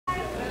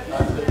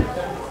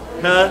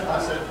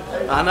Huh?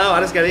 I know,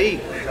 I just got to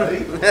eat.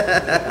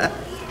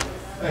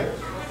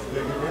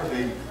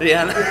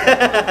 Yeah.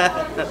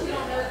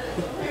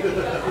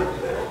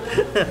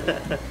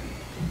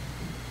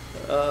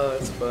 Oh,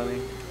 it's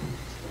funny.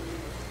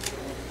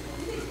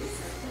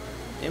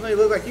 Emily,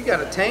 look like you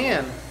got a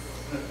tan.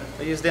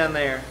 You was down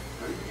there.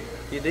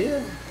 You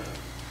did?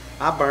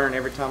 I burn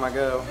every time I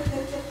go.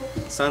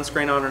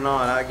 Sunscreen on or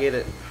not, I get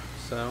it.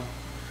 So,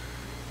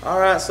 all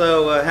right.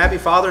 So, happy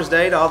Father's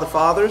Day to all the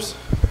fathers.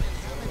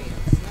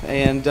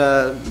 And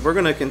we're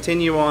going to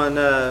continue on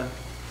the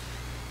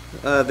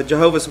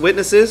Jehovah's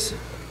Witnesses,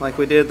 like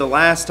we did the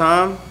last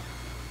time.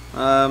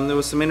 There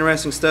was some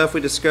interesting stuff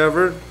we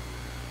discovered.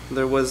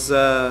 There was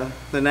the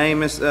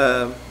name is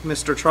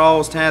Mr.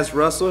 Charles Taz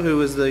Russell, who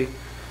was the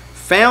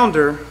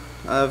founder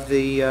of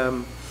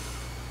the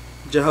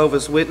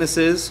Jehovah's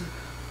Witnesses.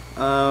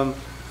 We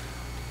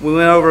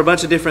went over a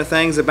bunch of different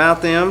things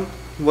about them,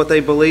 what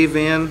they believe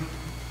in.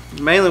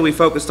 Mainly we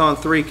focused on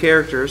 3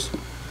 characters.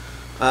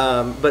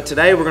 But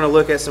today we're going to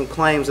look at some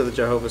claims of the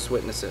Jehovah's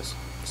Witnesses.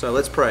 So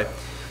let's pray.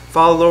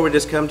 Father, Lord, we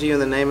just come to you in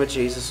the name of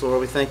Jesus, Lord.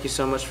 We thank you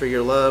so much for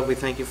your love. We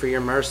thank you for your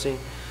mercy.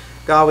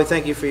 God, we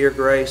thank you for your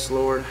grace,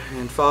 Lord.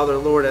 And Father,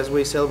 Lord, as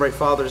we celebrate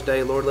Father's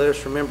Day, Lord, let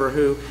us remember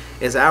who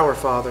is our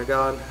Father,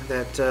 God,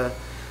 that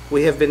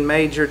we have been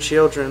made your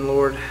children,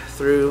 Lord,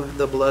 through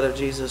the blood of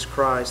Jesus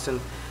Christ.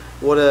 And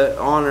what an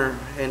honor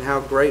and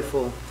how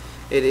grateful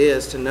it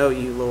is to know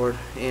you, Lord,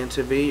 and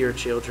to be your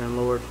children,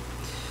 Lord.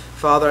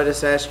 Father, I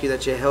just ask you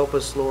that you help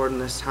us, Lord, in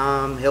this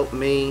time. Help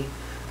me,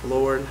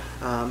 Lord.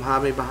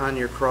 Hide me behind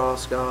your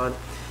cross, God.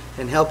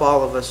 And help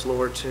all of us,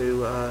 Lord,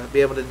 to be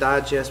able to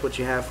digest what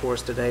you have for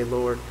us today,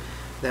 Lord,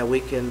 that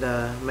we can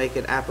make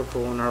it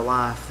applicable in our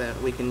life,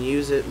 that we can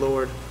use it,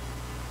 Lord.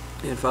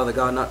 And Father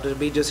God, not to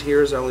be just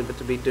hearers only, but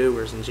to be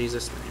doers. In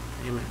Jesus' name,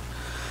 amen.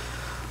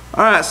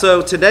 All right,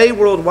 so today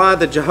worldwide,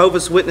 the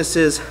Jehovah's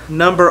Witnesses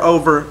number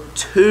over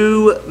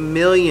 2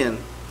 million.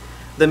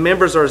 The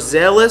members are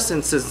zealous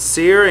and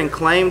sincere and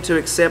claim to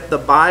accept the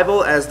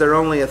Bible as their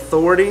only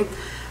authority.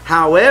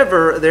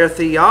 However, their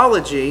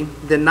theology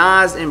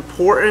denies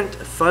important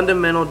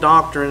fundamental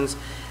doctrines,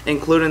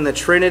 including the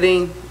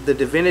Trinity, the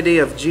divinity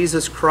of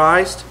Jesus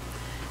Christ,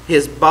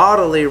 his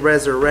bodily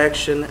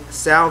resurrection,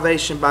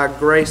 salvation by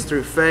grace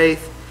through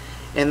faith,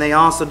 and they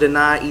also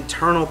deny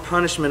eternal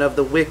punishment of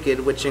the wicked,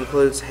 which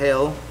includes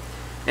hell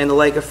and the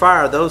lake of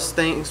fire. Those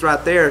things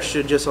right there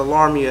should just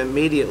alarm you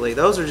immediately.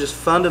 Those are just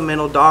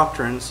fundamental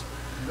doctrines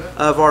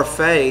of our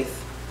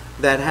faith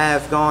that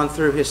have gone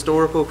through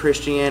historical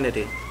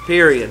Christianity.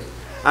 Period.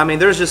 I mean,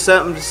 there's just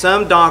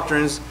some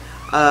doctrines.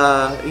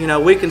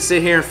 We can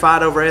sit here and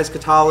fight over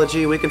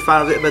eschatology. We can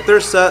fight over it, but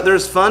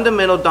there's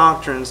fundamental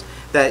doctrines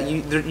that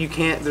you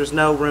can't. There's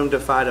no room to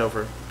fight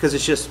over because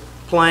it's just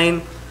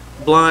plain,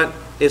 blunt.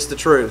 It's the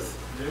truth.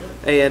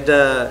 And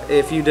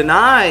if you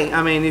deny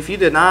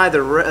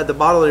the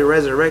bodily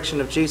resurrection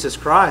of Jesus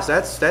Christ,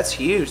 that's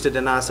huge to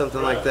deny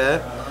something like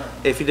that.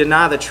 If you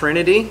deny the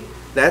Trinity,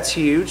 that's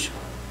huge.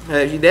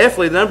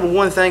 The number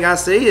one thing I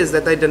see is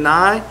that they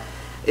deny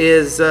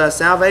is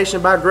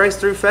salvation by grace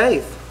through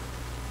faith.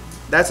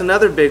 That's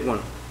another big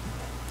one.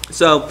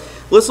 So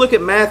let's look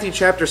at Matthew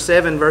chapter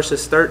 7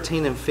 verses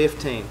 13 and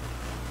 15.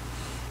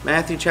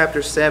 Matthew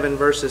chapter 7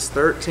 verses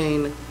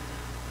 13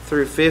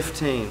 through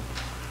 15.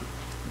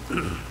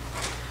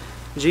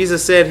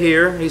 Jesus said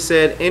here, he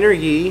said, "Enter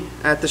ye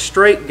at the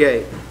strait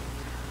gate,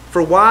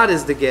 for wide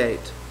is the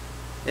gate,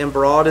 and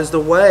broad is the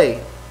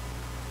way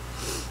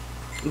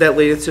that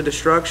leadeth to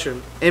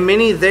destruction, and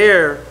many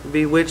there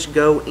be which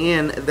go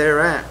in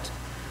thereat.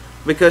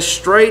 Because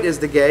strait is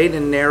the gate,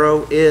 and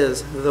narrow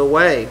is the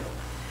way,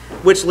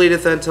 which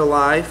leadeth unto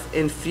life,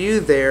 and few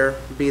there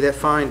be that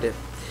find it."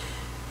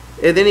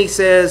 And then he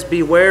says,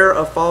 "Beware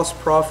of false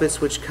prophets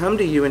which come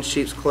to you in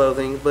sheep's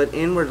clothing, but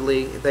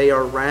inwardly they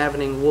are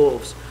ravening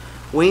wolves."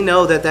 We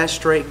know that that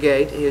strait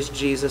gate is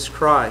Jesus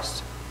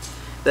Christ.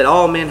 That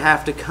all men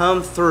have to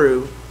come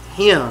through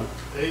him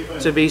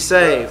to be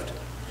saved.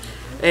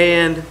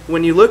 And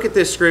when you look at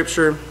this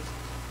scripture,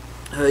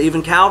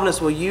 even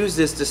Calvinists will use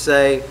this to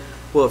say,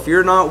 well, if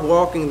you're not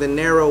walking the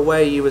narrow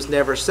way, you was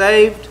never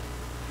saved.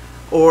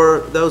 Or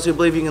those who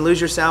believe you can lose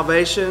your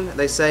salvation,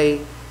 they say,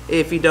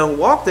 if you don't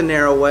walk the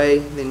narrow way,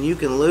 then you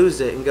can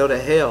lose it and go to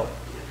hell.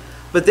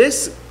 But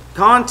this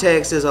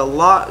context is a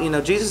lot,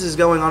 Jesus is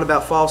going on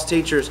about false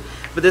teachers,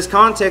 but this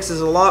context is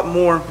a lot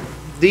more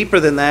deeper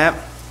than that.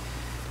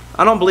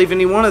 I don't believe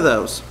any one of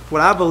those.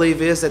 What I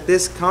believe is that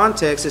this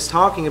context is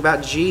talking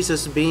about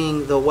Jesus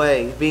being the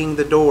way, being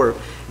the door,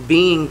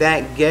 being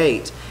that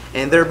gate.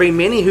 And there be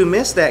many who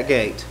miss that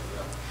gate.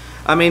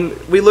 I mean,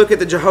 we look at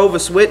the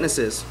Jehovah's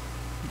Witnesses.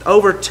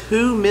 Over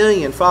 2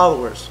 million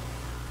followers.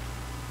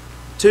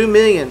 2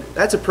 million.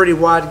 That's a pretty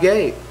wide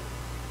gate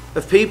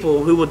of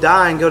people who will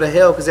die and go to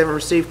hell because they haven't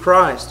received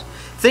Christ.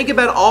 Think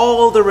about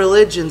all the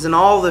religions and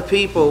all the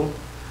people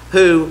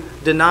who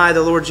deny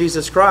the Lord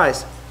Jesus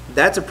Christ.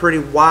 That's a pretty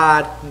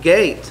wide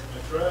gate.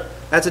 That's right.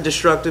 That's a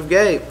destructive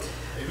gate.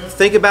 Amen.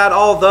 Think about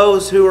all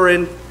those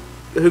who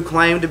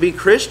claim to be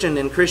Christian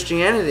in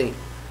Christianity.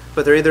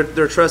 but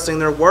they're trusting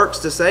their works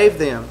to save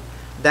them.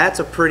 That's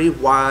a pretty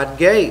wide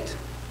gate.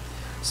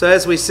 So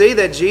as we see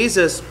that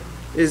Jesus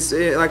is,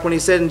 like when he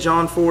said in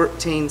John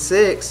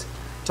 14:6,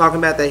 talking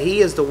about that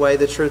he is the way,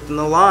 the truth, and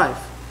the life.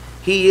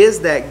 He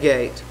is that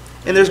gate.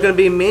 And there's going to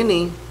be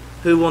many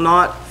who will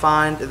not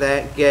find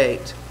that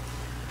gate.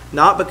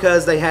 Not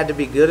because they had to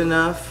be good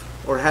enough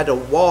or had to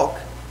walk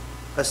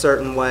a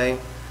certain way,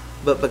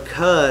 but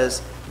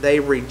because they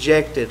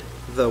rejected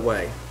the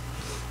way.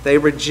 They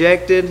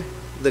rejected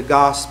the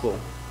gospel.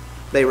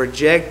 They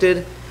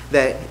rejected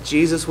that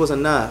Jesus was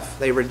enough.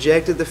 They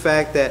rejected the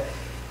fact that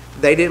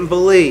they didn't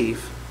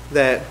believe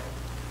that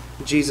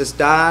Jesus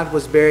died,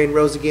 was buried, and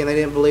rose again. They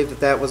didn't believe that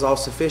that was all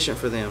sufficient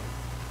for them.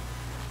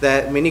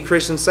 That many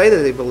Christians say that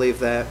they believe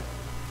that.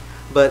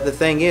 But the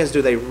thing is,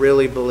 do they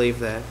really believe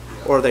that?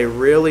 Or are they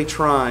really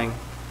trying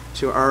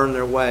to earn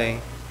their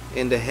way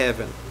into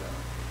heaven?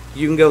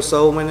 You can go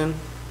soul winning.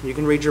 You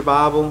can read your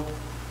Bible.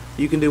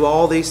 You can do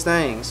all these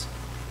things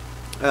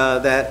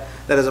that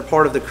is a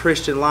part of the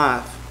Christian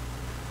life.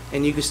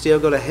 And you can still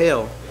go to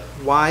hell.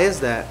 Why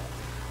is that?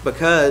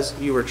 Because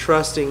you were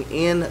trusting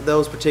in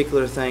those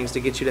particular things to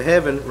get you to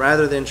heaven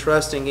rather than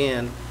trusting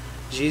in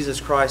Jesus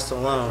Christ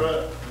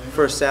alone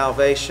for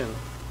salvation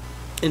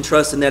and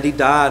trusting that he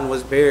died and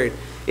was buried.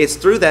 It's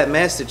through that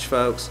message,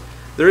 folks.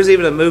 There is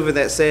even a movement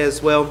that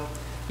says, well,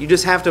 you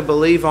just have to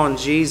believe on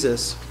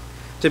Jesus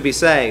to be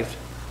saved.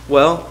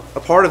 Well, a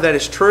part of that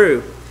is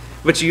true,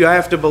 but you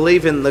have to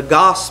believe in the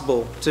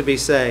gospel to be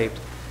saved.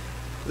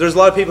 There's a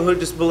lot of people who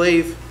just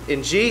believe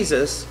in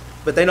Jesus,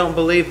 but they don't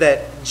believe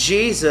that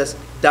Jesus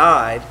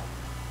died,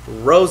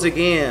 rose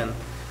again.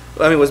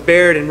 Was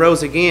buried and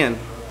rose again.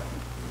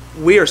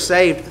 We are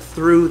saved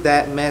through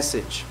that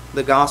message,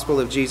 the gospel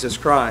of Jesus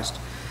Christ.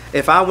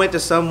 If I went to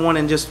someone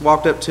and just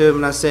walked up to him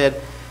and I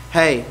said,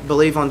 hey,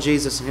 believe on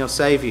Jesus and he'll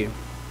save you.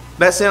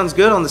 That sounds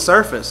good on the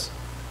surface,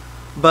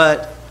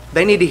 but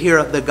they need to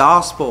hear the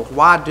gospel.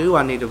 Why do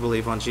I need to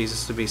believe on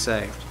Jesus to be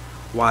saved?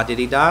 Why did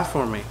he die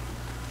for me?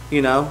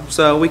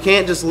 So we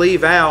can't just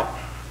leave out.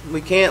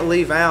 We can't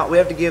leave out. We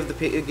have to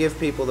give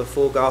people the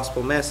full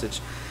gospel message.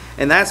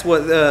 And that's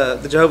what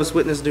the Jehovah's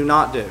Witnesses do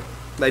not do.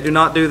 They do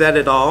not do that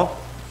at all.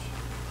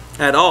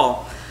 At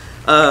all.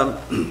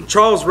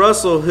 Charles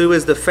Russell, who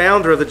is the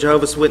founder of the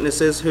Jehovah's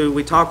Witnesses, who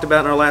we talked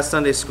about in our last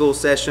Sunday school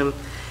session,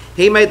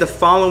 he made the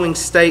following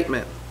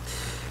statement.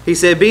 He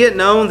said, "Be it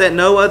known that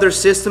no other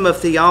system of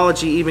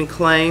theology even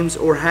claims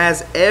or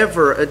has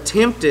ever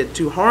attempted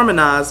to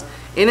harmonize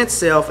in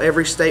itself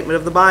every statement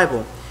of the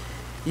Bible.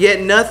 Yet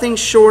nothing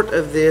short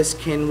of this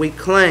can we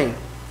claim.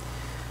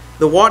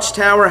 The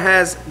Watchtower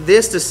has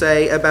this to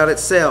say about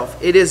itself.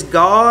 It is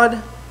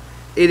God's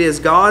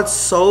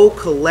sole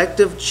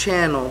collective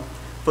channel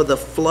for the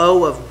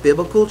flow of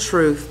biblical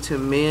truth to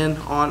men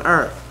on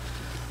earth."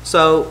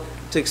 So,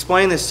 to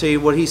explain this to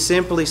you, what he's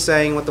simply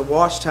saying, what the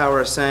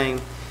Watchtower is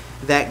saying,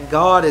 that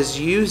God is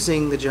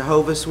using the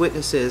Jehovah's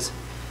Witnesses,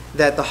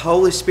 that the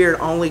Holy Spirit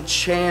only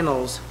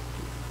channels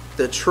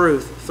the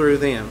truth through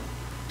them.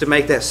 To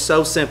make that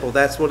so simple,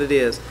 that's what it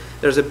is.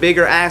 There's a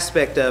bigger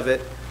aspect of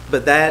it,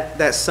 but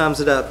that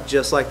sums it up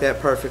just like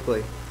that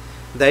perfectly.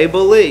 They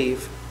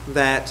believe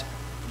that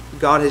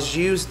God has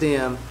used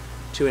them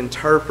to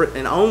interpret,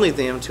 and only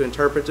them to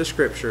interpret the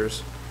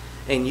Scriptures,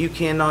 and you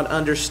cannot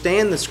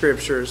understand the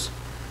Scriptures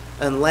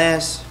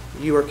unless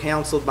you are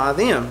counseled by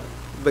them,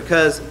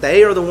 because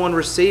they are the one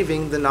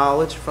receiving the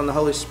knowledge from the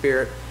Holy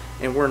Spirit,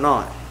 and we're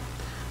not,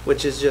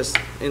 which is just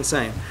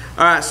insane.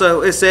 All right,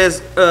 so it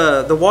says,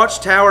 the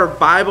Watchtower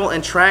Bible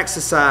and Tract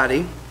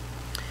Society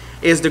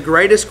is the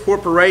greatest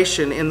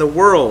corporation in the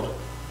world.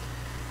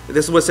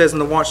 This is what it says in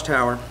the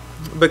Watchtower.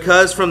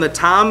 Because from the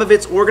time of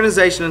its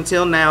organization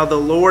until now, the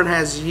Lord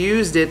has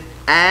used it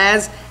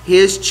as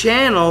his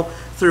channel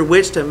through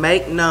which to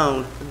make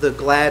known the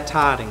glad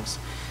tidings.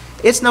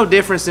 It's no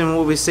difference than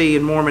what we see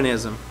in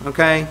Mormonism,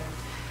 okay?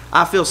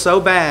 I feel so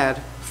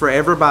bad for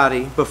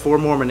everybody before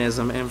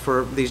Mormonism and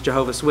for these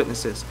Jehovah's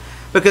Witnesses.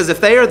 Because if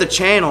they are the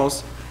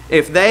channels,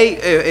 if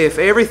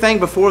everything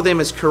before them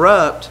is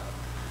corrupt,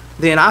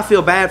 then I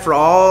feel bad for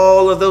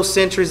all of those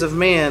centuries of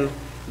men.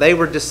 They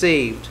were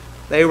deceived.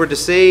 They were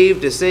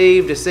deceived,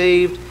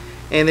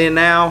 and then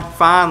now,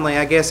 finally,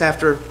 I guess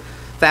after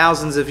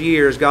thousands of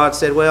years, God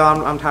said,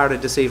 well, I'm tired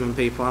of deceiving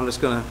people. I'm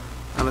just going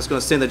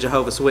to send the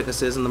Jehovah's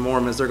Witnesses and the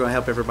Mormons. They're going to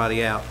help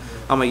everybody out.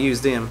 I'm going to use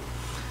them.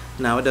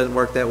 No, it doesn't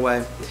work that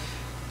way.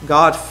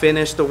 God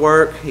finished the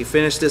work. He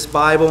finished this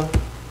Bible,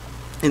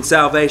 and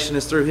salvation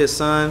is through his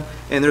Son,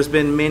 and there's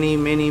been many,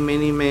 many,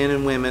 many men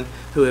and women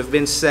who have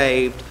been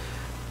saved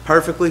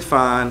perfectly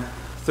fine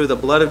through the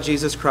blood of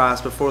Jesus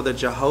Christ before the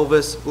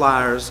Jehovah's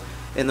liars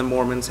and the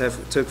Mormons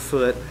have took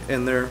foot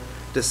in their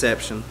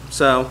deception.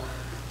 So,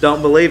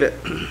 don't believe it.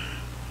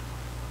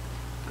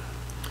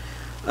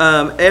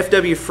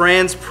 F.W.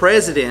 Friend's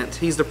president,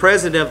 he's the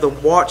president of the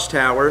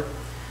Watchtower,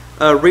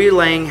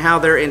 relaying how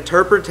their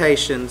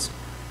interpretations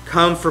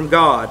come from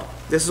God.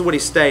 This is what he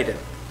stated.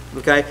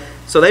 Okay,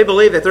 so they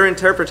believe that their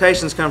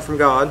interpretations come from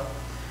God.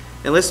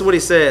 And listen to what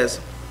he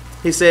says.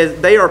 He says,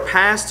 they are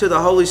passed to the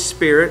Holy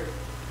Spirit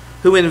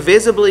who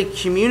invisibly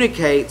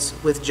communicates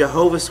with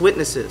Jehovah's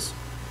Witnesses.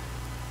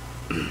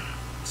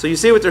 So you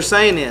see what they're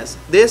saying is,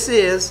 this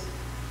is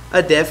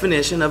a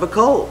definition of a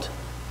cult.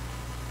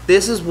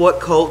 This is what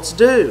cults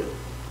do.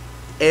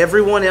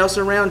 Everyone else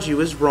around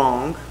you is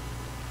wrong,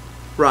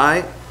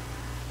 right?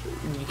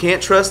 You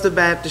can't trust the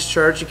Baptist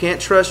church. You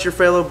can't trust your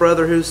fellow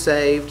brother who's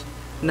saved.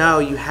 No,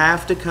 you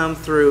have to come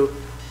through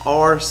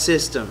our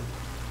system.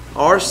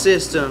 Our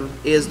system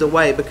is the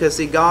way, because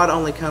see, God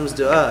only comes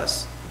to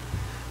us.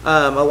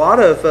 A lot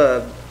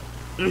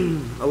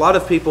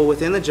of people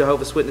within the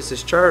Jehovah's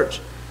Witnesses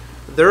church,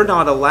 they're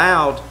not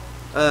allowed.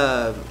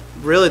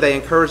 Really, they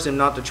encourage them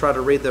not to try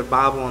to read their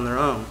Bible on their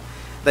own.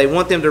 They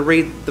want them to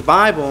read the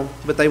Bible,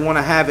 but they want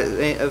to have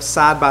it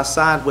side by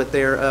side with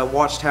their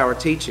Watchtower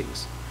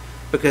teachings,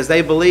 because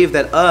they believe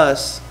that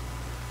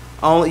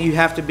you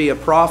have to be a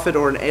prophet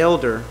or an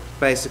elder,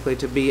 basically,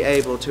 to be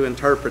able to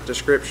interpret the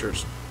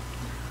Scriptures,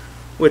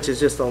 which is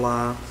just a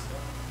lie.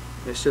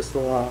 It's just a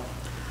lie.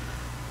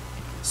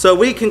 So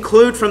we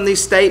conclude from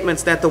these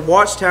statements that the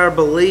Watchtower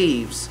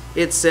believes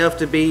itself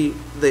to be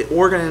the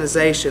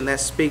organization that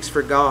speaks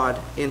for God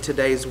in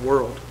today's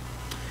world.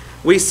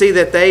 We see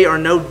that they are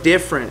no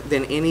different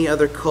than any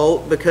other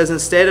cult, because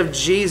instead of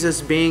Jesus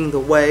being the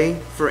way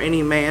for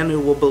any man who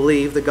will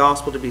believe the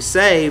gospel to be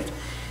saved,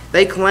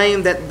 they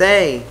claim that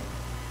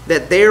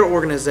their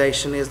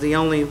organization is the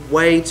only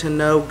way to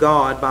know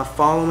God by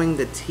following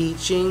the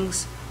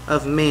teachings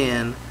of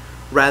men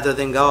rather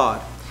than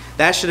God.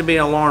 That should be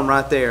an alarm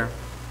right there.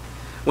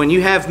 When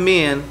you have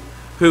men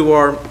who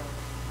are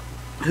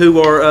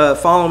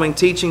following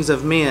teachings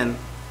of men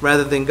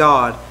rather than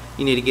God,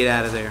 you need to get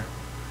out of there.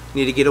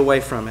 You need to get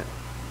away from it.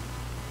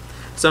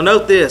 So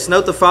note this.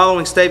 Note the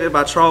following statement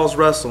by Charles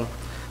Russell.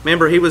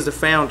 Remember, he was the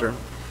founder.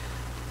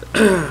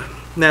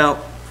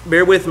 Now,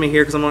 bear with me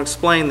here because I'm going to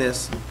explain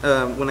this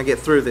when I get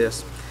through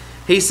this.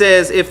 He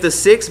says, if the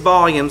 6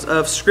 volumes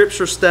of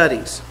Scripture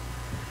studies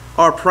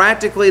are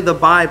practically the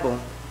Bible,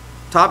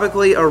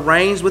 topically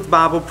arranged with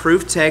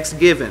Bible-proof text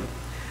given,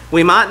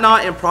 we might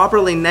not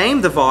improperly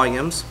name the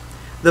volumes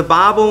the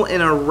Bible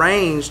in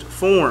arranged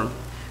form.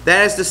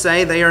 That is to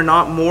say, they are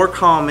not more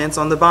comments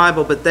on the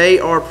Bible, but they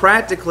are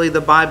practically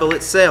the Bible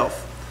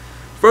itself.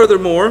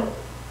 Furthermore,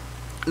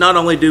 not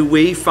only do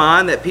we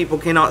find that people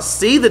cannot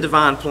see the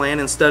divine plan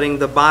in studying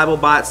the Bible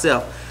by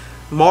itself.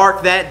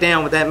 Mark that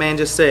down, what that man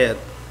just said.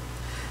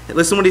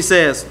 Listen to what he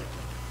says.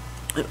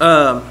 Hope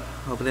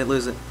I didn't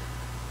lose it.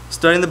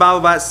 Studying the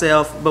Bible by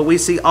itself, but we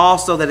see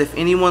also that if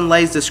anyone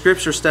lays the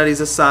Scripture studies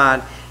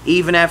aside,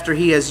 even after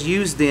he has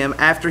used them,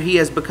 after he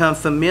has become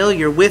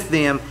familiar with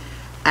them,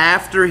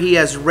 after he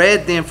has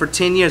read them for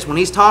 10 years. When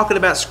he's talking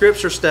about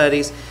Scripture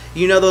studies,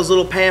 you know those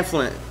little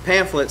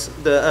pamphlets,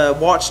 the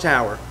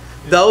Watchtower.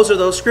 Those are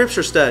those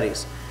Scripture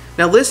studies.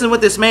 Now listen to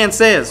what this man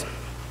says.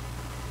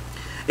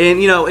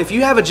 And you know, if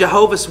you have a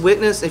Jehovah's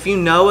Witness, if you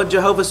know a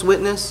Jehovah's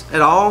Witness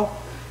at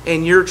all,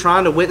 and you're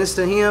trying to witness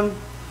to him,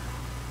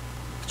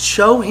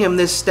 show him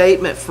this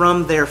statement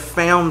from their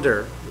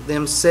founder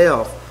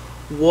themselves,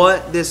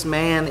 what this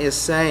man is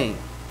saying.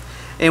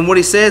 And what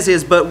he says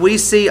is, but we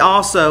see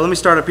also, let me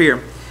start up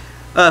here.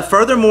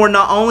 Furthermore,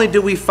 not only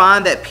do we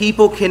find that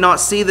people cannot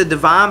see the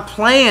divine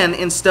plan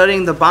in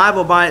studying the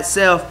Bible by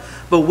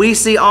itself, but we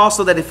see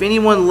also that if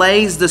anyone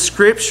lays the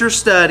Scripture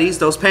studies,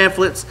 those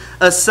pamphlets,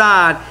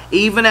 aside,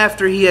 even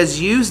after he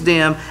has used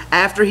them,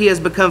 after he has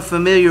become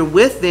familiar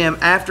with them,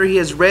 after he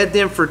has read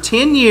them for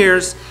 10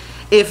 years,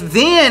 if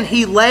then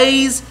he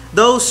lays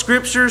those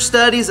Scripture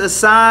studies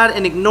aside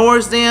and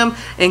ignores them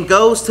and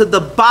goes to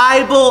the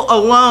Bible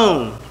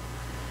alone,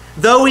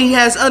 though he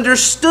has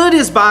understood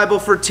his Bible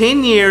for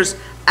 10 years,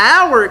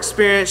 our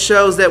experience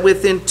shows that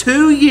within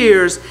 2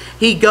 years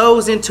he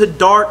goes into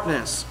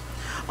darkness.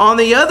 On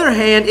the other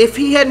hand, if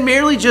he had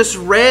merely just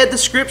read the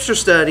Scripture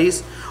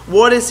studies,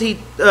 what is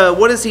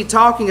he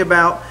talking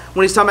about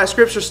when he's talking about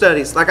Scripture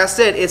studies? Like I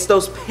said, it's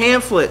those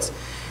pamphlets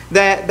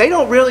that they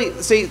don't really,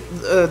 see,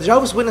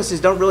 Jehovah's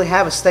Witnesses don't really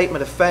have a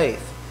statement of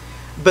faith,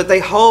 but they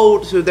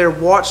hold to their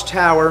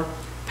Watchtower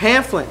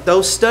pamphlet,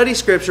 those study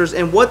Scriptures.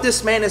 And what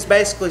this man is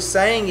basically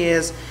saying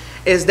is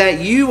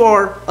that you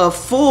are a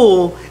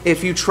fool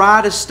if you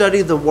try to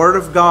study the Word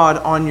of God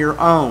on your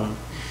own.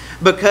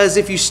 Because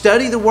if you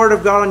study the Word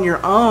of God on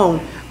your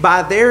own,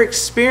 by their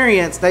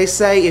experience, they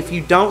say if you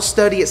don't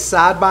study it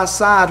side by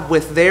side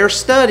with their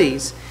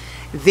studies,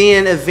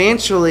 then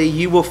eventually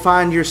you will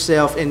find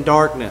yourself in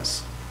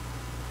darkness.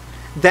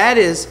 That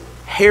is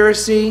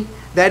heresy.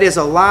 That is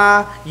a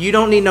lie. You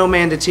don't need no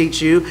man to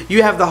teach you.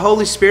 You have the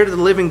Holy Spirit of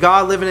the living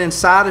God living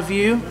inside of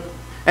you.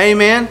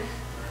 Amen.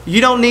 You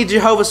don't need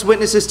Jehovah's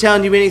Witnesses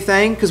telling you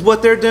anything, because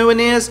what they're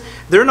doing is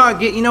they're not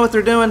getting, you know what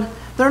they're doing?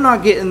 They're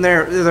not getting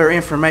their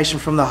information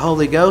from the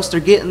Holy Ghost. They're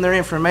getting their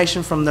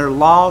information from their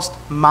lost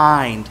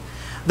mind.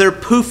 They're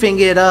poofing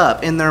it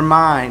up in their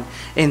mind,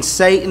 and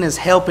Satan is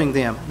helping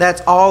them.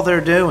 That's all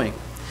they're doing.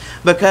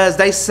 Because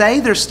they say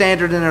their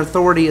standard and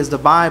authority is the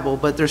Bible,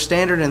 but their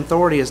standard and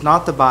authority is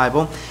not the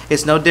Bible.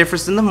 It's no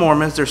different than the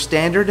Mormons. Their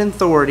standard and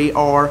authority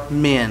are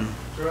men.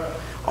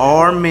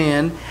 Are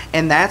men.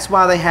 And that's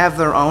why they have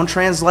their own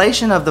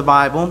translation of the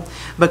Bible,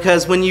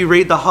 because when you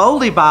read the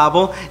Holy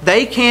Bible,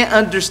 they can't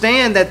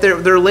understand that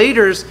their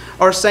leaders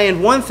are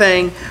saying one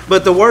thing,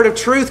 but the word of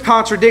truth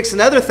contradicts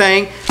another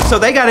thing, so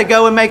they got to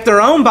go and make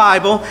their own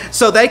Bible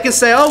so they can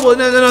say, oh, well,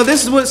 no,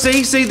 this is what,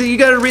 see, you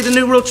got to read the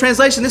New World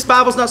Translation. This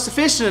Bible's not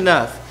sufficient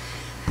enough.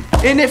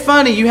 Isn't it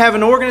funny? You have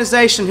an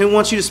organization who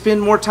wants you to spend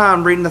more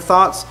time reading the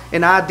thoughts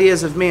and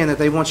ideas of men that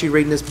they want you to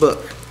read in this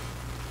book.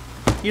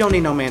 You don't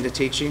need no man to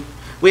teach you.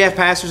 We have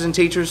pastors and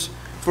teachers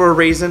for a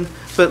reason.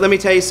 But let me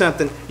tell you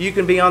something. You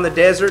can be on the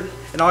desert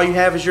and all you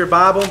have is your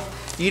Bible.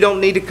 You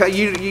don't need to.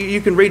 You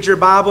can read your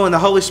Bible and the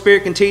Holy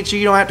Spirit can teach you.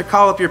 You don't have to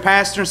call up your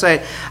pastor and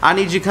say, I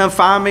need you to come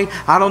find me.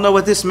 I don't know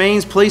what this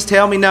means. Please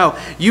tell me. No.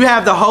 You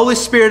have the Holy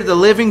Spirit of the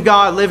living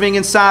God living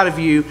inside of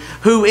you,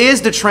 who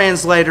is the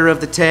translator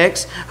of the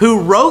text,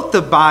 who wrote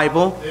the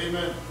Bible.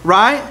 Amen.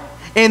 Right?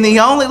 And the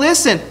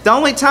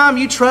only time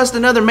you trust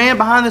another man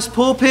behind this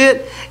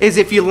pulpit is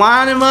if you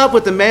line him up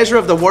with the measure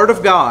of the Word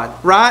of God,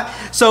 right?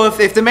 So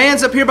if the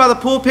man's up here by the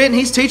pulpit and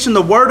he's teaching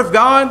the Word of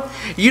God,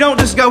 you don't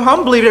just go home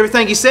and believe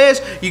everything he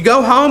says. You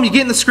go home, you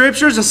get in the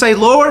Scriptures and say,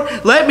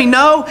 Lord, let me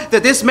know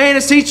that this man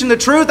is teaching the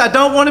truth. I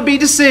don't want to be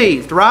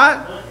deceived,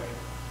 right?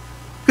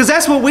 Because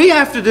that's what we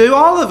have to do,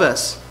 all of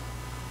us.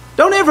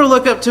 Don't ever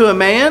look up to a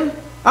man.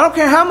 I don't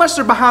care how much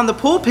they're behind the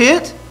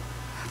pulpit,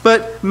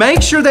 but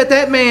make sure that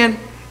that man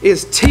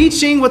is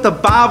teaching what the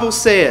Bible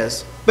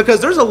says.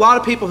 Because there's a lot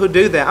of people who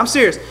do that. I'm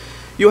serious.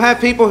 You'll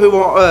have people who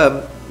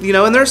are,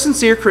 and they're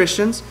sincere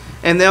Christians,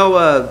 and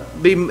they'll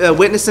be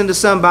witnessing to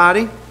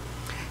somebody,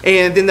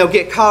 and then they'll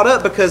get caught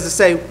up because they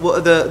say,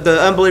 well, the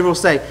unbeliever will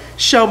say,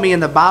 show me in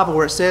the Bible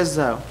where it says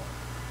so.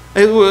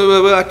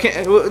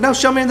 No,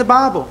 show me in the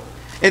Bible.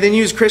 And then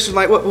use Christians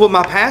like, well,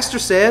 my pastor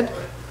said.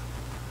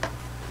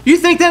 You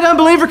think that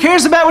unbeliever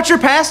cares about what your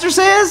pastor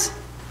says?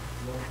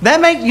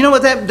 You know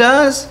what that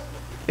does?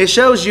 It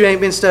shows you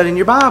ain't been studying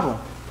your Bible.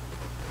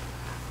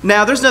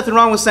 Now, there's nothing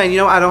wrong with saying,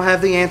 I don't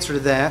have the answer to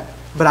that,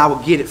 but I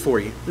will get it for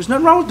you. There's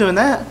nothing wrong with doing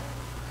that.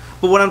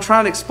 But what I'm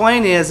trying to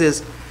explain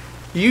is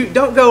you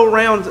don't go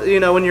around,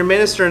 when you're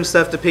ministering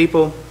stuff to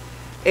people,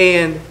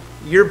 and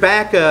your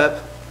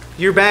backup,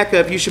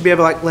 you should be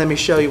able to let me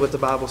show you what the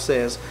Bible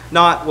says.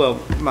 Not, well,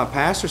 my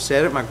pastor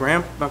said it, my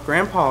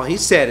grandpa, he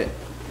said it.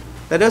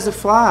 That doesn't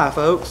fly,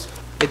 folks.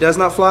 It does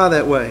not fly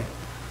that way.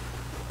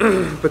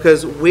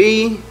 Because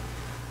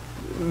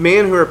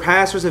men who are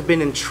pastors have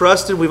been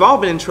entrusted. We've all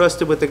been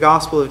entrusted with the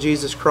gospel of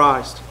Jesus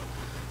Christ.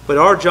 But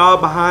our job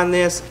behind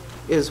this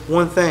is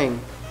one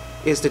thing,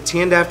 is to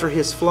tend after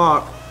His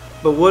flock.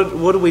 But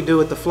what do we do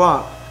with the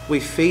flock?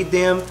 We feed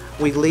them,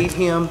 we lead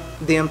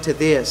them to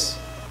this.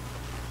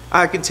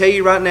 I can tell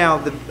you right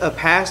now, a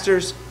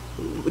pastor's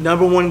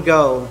number one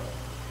goal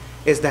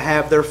is to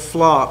have their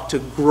flock to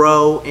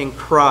grow in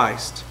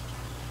Christ.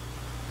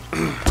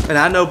 And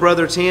I know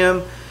Brother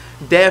Tim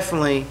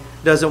definitely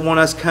doesn't want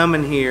us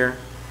coming here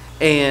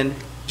and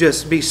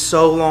just be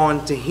sold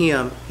on to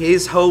him.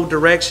 His whole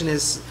direction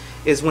is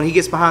when he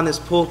gets behind this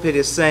pulpit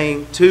is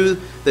saying to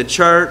the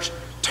church,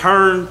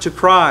 turn to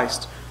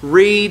Christ.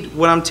 Read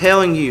what I'm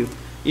telling you.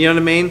 You know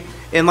what I mean?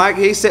 And like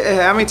he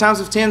said, how many times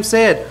have Tim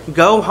said,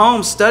 go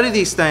home, study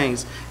these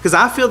things. Because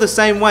I feel the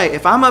same way.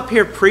 If I'm up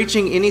here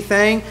preaching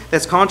anything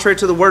that's contrary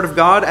to the Word of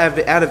God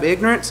out of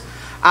ignorance,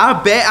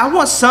 I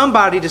want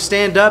somebody to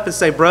stand up and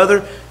say,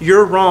 brother,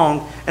 you're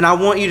wrong, and I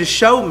want you to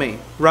show me,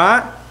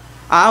 right?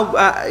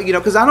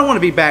 Because I don't want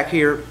to be back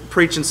here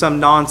preaching some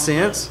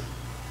nonsense.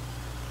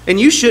 And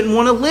you shouldn't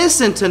want to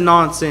listen to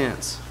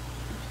nonsense.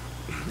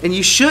 And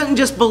you shouldn't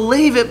just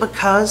believe it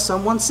because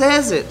someone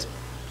says it.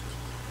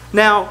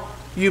 Now,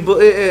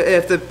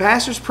 if the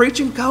pastor's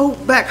preaching, go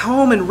back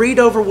home and read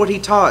over what he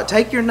taught.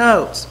 Take your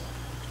notes.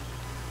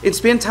 And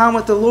spend time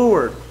with the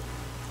Lord.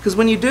 Because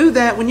when you do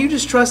that, when you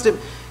just trust Him,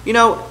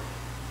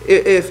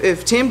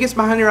 if Tim gets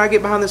behind here, I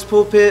get behind this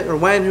pulpit, or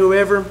Wayne,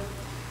 whoever,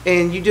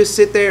 and you just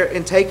sit there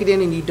and take it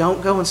in and you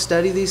don't go and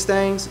study these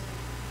things,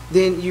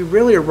 then you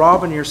really are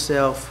robbing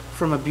yourself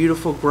from a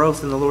beautiful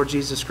growth in the Lord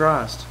Jesus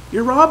Christ.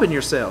 You're robbing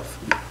yourself.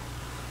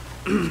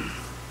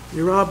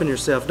 You're robbing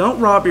yourself. Don't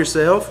rob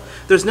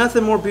yourself. There's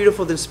nothing more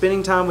beautiful than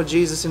spending time with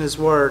Jesus and His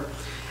Word.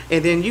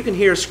 And then you can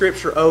hear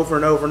Scripture over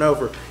and over and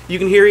over. You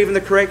can hear even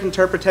the correct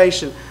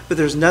interpretation, but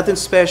there's nothing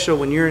special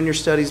when you're in your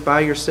studies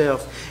by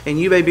yourself. And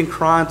you may have been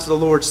crying to the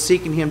Lord,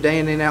 seeking Him day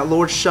in and out.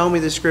 Lord, show me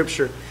the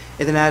Scripture.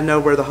 And then out of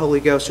nowhere, the Holy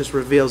Ghost just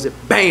reveals it.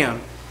 Bam!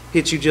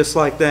 Hits you just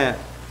like that.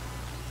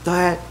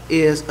 That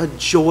is a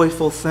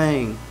joyful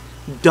thing.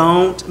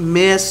 Don't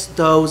miss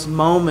those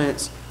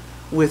moments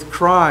with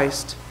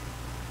Christ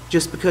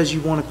just because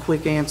you want a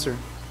quick answer.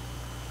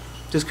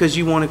 Just because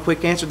you want a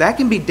quick answer. That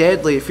can be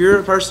deadly. If you're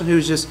a person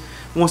who just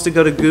wants to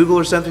go to Google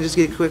or something just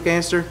to get a quick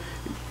answer,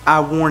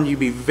 I warn you,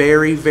 be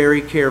very,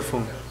 very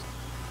careful.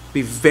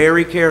 Be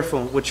very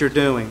careful what you're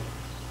doing.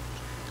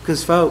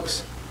 Because,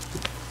 folks,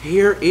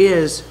 here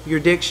is your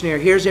dictionary.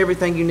 Here's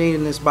everything you need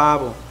in this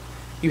Bible.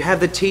 You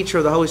have the teacher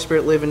of the Holy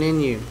Spirit living in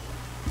you.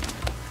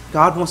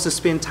 God wants to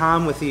spend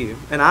time with you.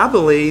 And I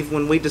believe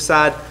when we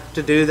decide,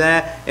 to do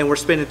that, and we're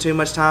spending too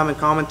much time in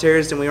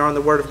commentaries than we are on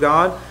the Word of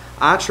God,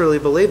 I truly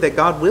believe that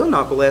God will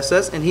not bless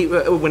us, and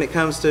when it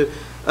comes to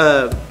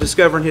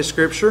discovering His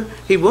Scripture,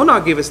 He will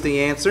not give us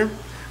the answer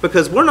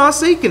because we're not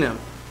seeking Him.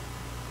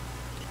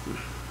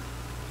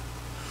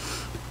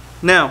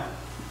 Now,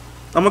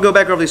 I'm going to go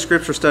back over these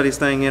Scripture studies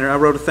thing here. I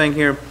wrote a thing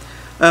here.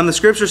 The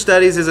Scripture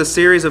Studies is a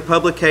series of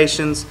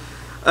publications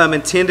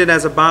intended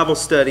as a Bible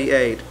study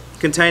aid,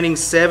 containing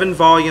 7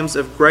 volumes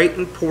of great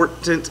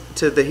importance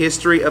to the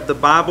history of the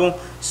Bible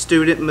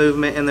student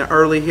movement and the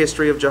early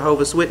history of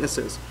Jehovah's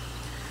Witnesses.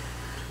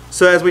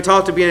 So as we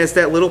talked about, it's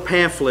that little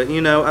pamphlet. You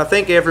know, I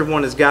think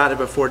everyone has gotten it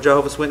before.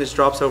 Jehovah's Witness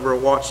drops over a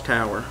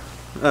watchtower.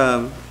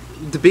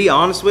 To be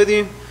honest with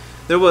you,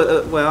 there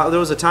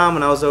was a time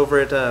when I was over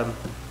at,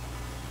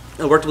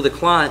 I worked with a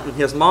client, and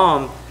his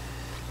mom,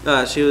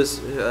 she was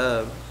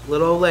a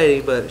little old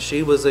lady, but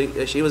she was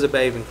a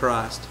babe in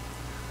Christ.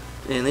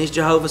 And these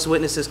Jehovah's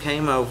Witnesses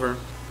came over,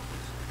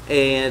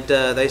 and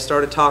they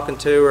started talking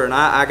to her, and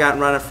I got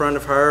right in front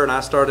of her, and I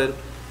started,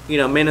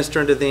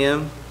 ministering to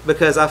them,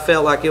 because I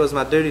felt like it was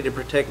my duty to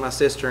protect my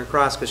sister in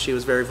Christ, because she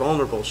was very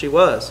vulnerable. She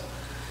was.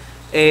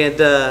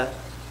 And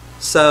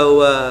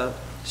so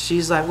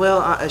she's like,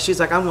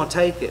 I'm going to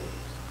take it.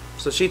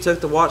 So she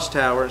took the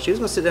watchtower, and she was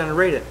going to sit down and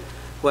read it.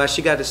 Well, as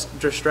she got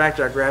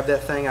distracted, I grabbed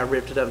that thing, I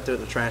ripped it up and threw it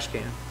in the trash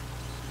can.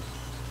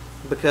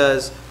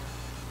 Because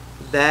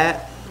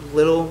that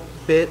little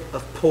bit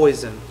of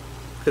poison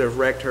could have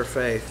wrecked her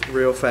faith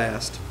real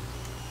fast.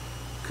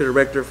 Could have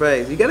wrecked her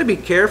faith. You got to be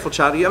careful,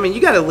 child.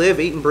 You got to live,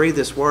 eat, and breathe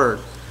this word.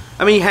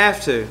 You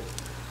have to.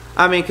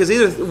 Because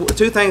either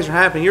two things are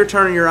happening. You're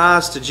turning your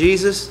eyes to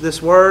Jesus, this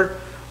word,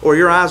 or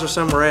your eyes are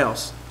somewhere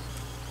else.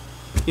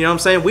 You know what I'm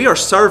saying? We are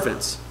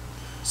servants.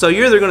 So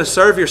you're either going to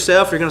serve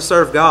yourself or you're going to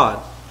serve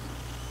God.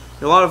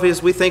 A lot of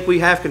us, we think we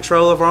have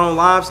control over our own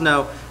lives.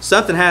 No,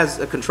 something has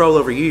a control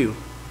over you.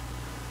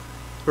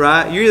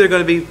 Right? You're either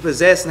going to be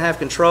possessed and have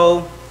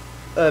control,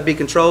 be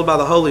controlled by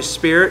the Holy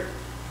Spirit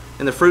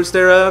and the fruits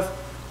thereof,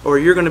 or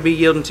you're going to be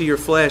yielding to your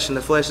flesh, and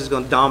the flesh is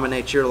going to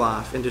dominate your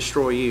life and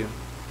destroy you.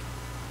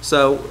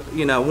 So,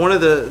 one of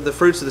the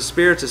fruits of the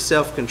Spirit is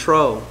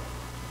self-control.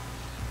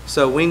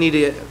 So we need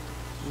to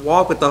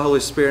walk with the Holy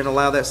Spirit and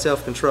allow that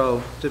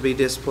self-control to be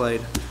displayed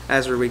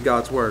as we read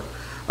God's Word.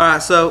 All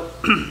right, so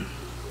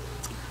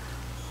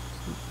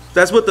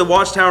that's what the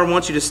Watchtower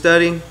wants you to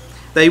study.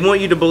 They want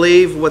you to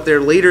believe what their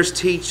leaders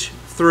teach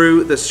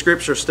through the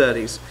Scripture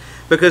studies.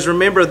 Because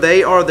remember,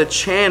 they are the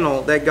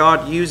channel that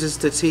God uses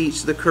to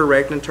teach the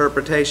correct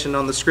interpretation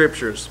on the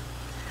Scriptures.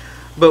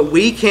 But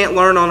we can't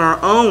learn on our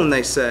own,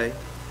 they say.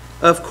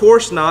 Of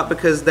course not,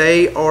 because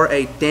they are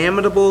a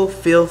damnable,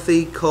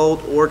 filthy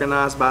cult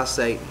organized by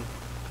Satan.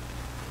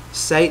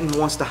 Satan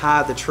wants to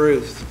hide the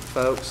truth,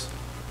 folks.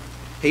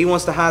 He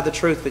wants to hide the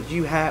truth, but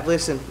you have,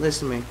 listen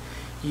to me,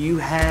 you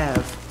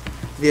have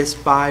this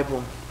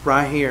Bible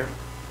right here.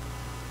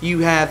 You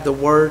have the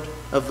Word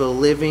of the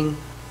living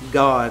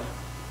God.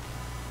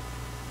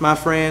 My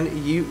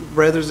friend, you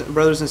brothers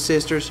and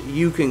sisters,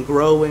 you can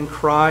grow in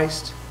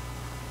Christ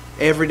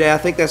every day. I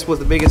think that's what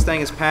the biggest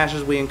thing as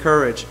pastors we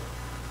encourage.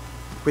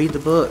 Read the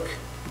book.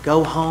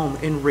 Go home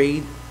and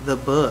read the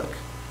book.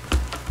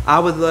 I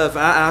would love,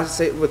 I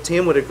say what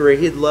Tim would agree,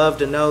 he'd love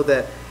to know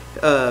that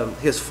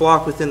his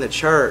flock within the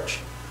church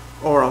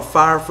are on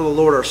fire for the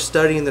Lord, are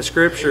studying the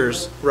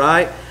Scriptures,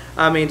 right?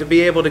 To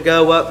be able to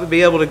go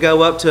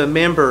up to a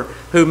member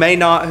who may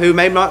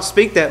not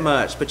speak that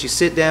much, but you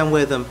sit down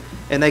with them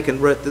and they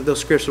can, those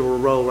Scriptures will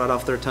roll right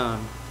off their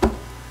tongue.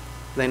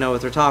 They know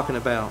what they're talking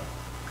about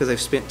because they've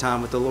spent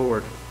time with the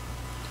Lord.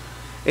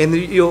 And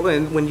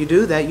when you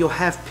do that, you'll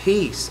have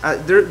peace.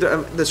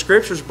 The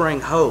Scriptures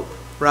bring hope,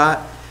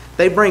 right?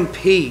 They bring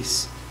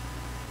peace.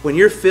 When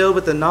you're filled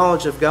with the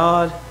knowledge of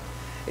God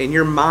and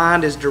your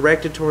mind is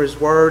directed toward His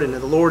Word, and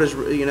the Lord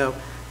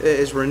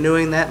is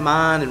renewing that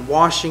mind and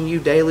washing you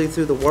daily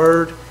through the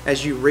Word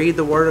as you read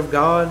the Word of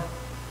God,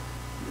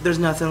 there's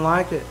nothing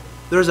like it.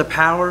 There's a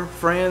power,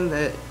 friend,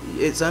 that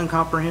it's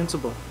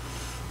incomprehensible.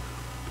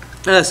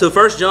 So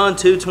 1 John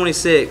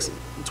 2:26,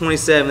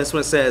 27, that's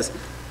what it says.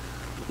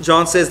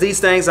 John says, "These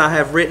things I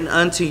have written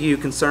unto you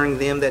concerning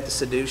them that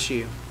seduce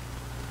you."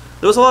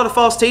 There was a lot of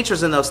false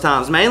teachers in those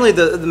times.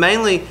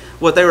 Mainly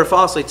what they were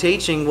falsely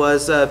teaching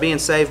was being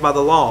saved by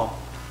the law.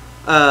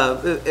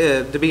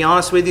 To be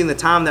honest with you, in the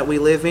time that we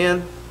live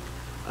in,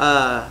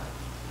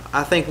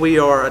 I think we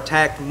are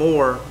attacked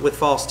more with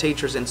false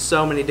teachers in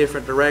so many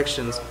different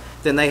directions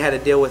than they had to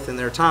deal with in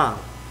their time.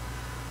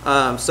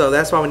 So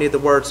that's why we need the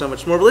Word so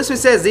much more. But listen, it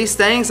says, "These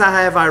things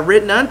have I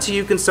written unto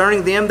you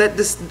concerning them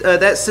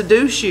that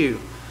seduce you."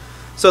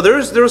 So there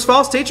was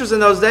false teachers in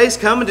those days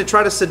coming to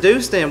try to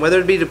seduce them, whether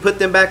it be to put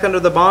them back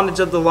under the bondage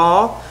of the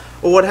law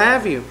or what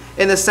have you.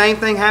 And the same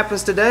thing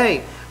happens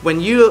today. When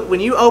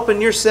you open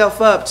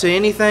yourself up to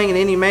anything and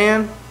any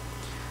man,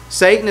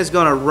 Satan is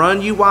going to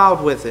run you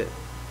wild with it.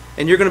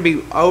 And you're going to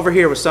be over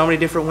here with so many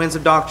different winds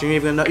of doctrine.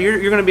 You're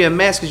going to be a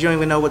mess because you don't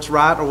even know what's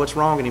right or what's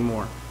wrong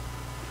anymore.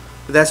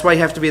 But that's why you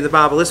have to be in the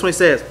Bible. Listen to what he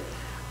says.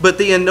 "But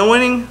the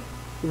anointing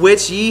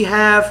which ye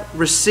have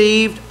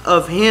received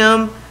of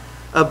him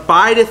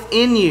abideth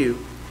in you,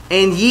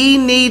 and ye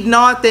need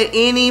not that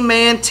any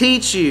man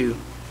teach you.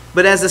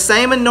 But as the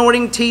same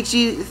anointing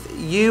teacheth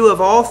you of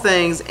all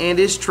things, and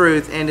is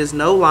truth, and is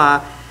no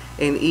lie,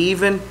 and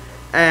even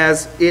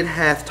as it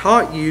hath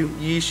taught you,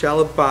 ye shall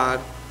abide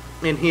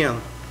in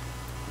him.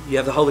 You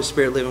have the Holy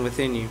Spirit living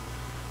within you.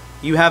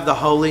 You have the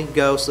Holy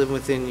Ghost living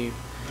within you.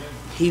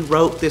 He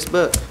wrote this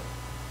book.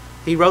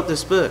 He wrote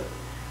this book.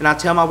 And I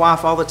tell my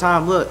wife all the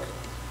time, look,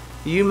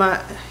 you're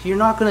not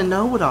going to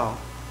know it all.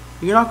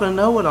 You're not going to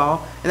know it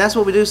all. And that's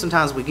what we do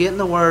sometimes. We get in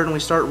the Word and we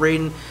start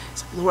reading.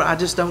 It's like, Lord, I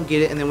just don't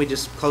get it. And then we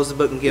just close the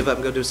book and give up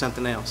and go do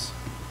something else.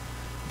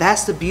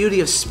 That's the beauty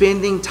of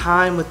spending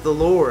time with the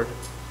Lord,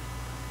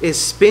 is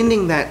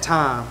spending that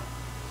time,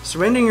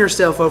 surrendering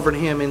yourself over to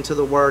Him into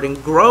the Word,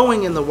 and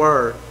growing in the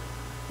Word,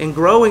 and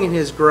growing in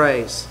His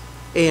grace,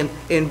 and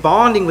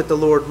bonding with the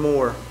Lord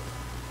more.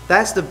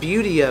 That's the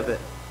beauty of it.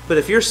 But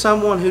if you're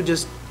someone who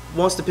just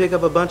wants to pick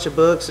up a bunch of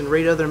books and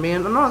read other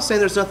men, I'm not saying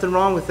there's nothing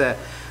wrong with that.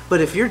 But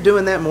if you're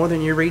doing that more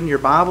than you're reading your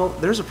Bible,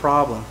 there's a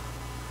problem.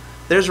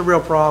 There's a real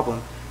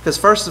problem. Because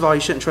first of all,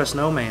 you shouldn't trust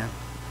no man.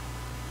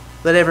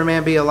 Let every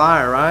man be a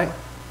liar, right?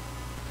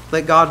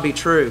 Let God be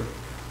true.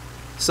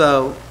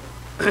 So,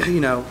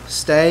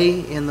 stay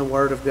in the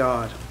Word of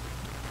God.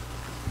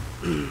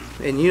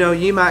 And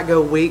you might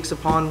go weeks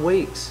upon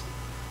weeks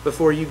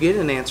before you get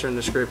an answer in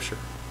the Scripture.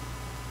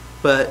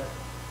 But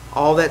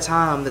all that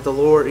time that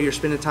you're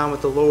spending time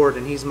with the Lord,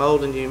 and He's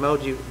molding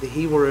you,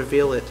 He will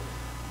reveal it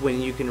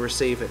when you can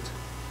receive it,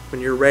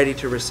 when you're ready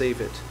to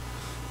receive it.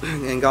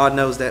 And God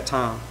knows that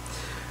time.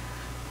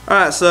 All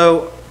right,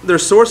 so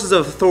there's sources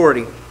of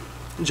authority.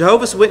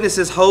 Jehovah's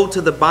Witnesses hold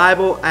to the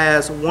Bible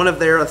as one of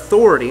their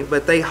authority,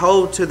 but they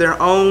hold to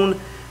their own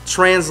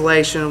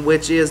translation,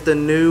 which is the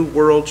New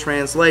World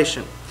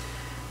Translation.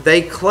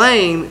 They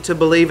claim to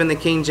believe in the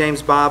King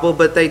James Bible,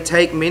 but they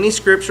take many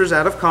scriptures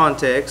out of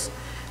context.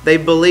 They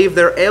believe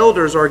their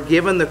elders are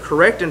given the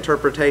correct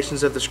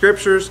interpretations of the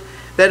scriptures,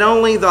 that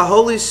only the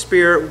Holy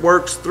Spirit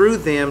works through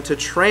them to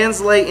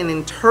translate and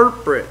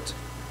interpret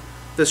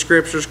the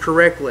scriptures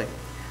correctly.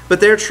 But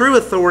their true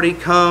authority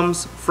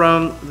comes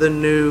from their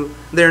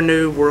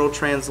New World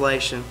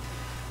Translation.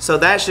 So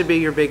that should be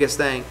your biggest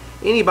thing.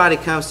 Anybody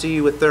comes to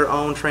you with their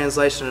own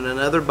translation in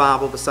another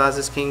Bible besides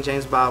this King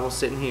James Bible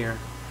sitting here,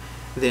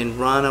 then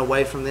run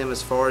away from them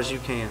as far as you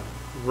can.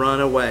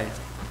 Run away.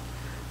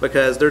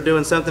 Because they're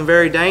doing something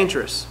very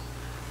dangerous.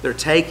 They're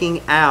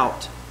taking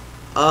out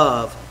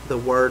of the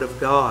Word of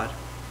God.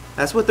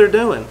 That's what they're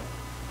doing.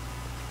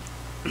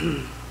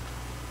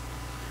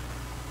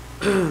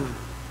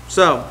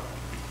 So,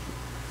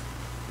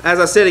 as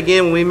I said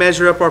again, when we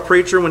measure up our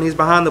preacher when he's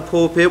behind the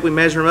pulpit, we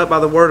measure him up by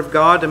the Word of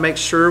God to make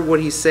sure what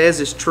he says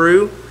is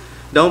true.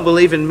 Don't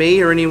believe in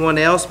me or anyone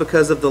else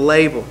because of the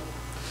label.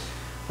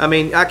 I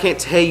mean, I can't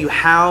tell you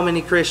how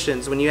many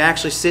Christians, when you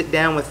actually sit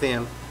down with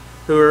them,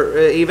 who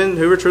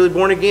are truly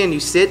born again,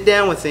 you sit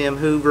down with them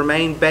who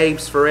remain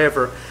babes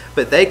forever,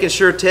 but they can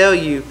sure tell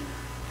you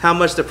how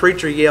much the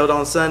preacher yelled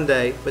on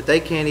Sunday, but they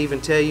can't even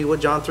tell you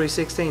what John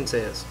 3:16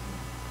 says.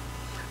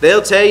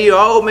 They'll tell you,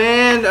 oh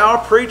man, our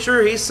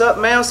preacher, he's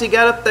something else. He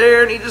got up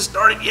there and he just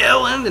started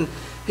yelling, and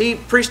he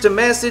preached a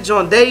message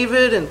on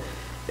David, and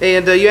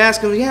you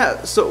ask him,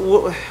 yeah,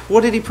 so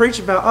what did he preach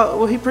about? Oh,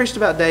 well, he preached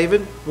about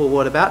David. Well,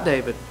 what about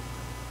David?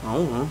 I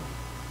don't know.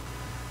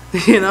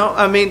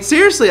 I mean,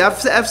 seriously, I've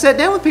sat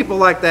down with people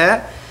like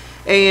that,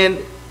 and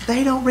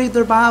they don't read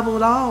their Bible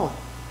at all.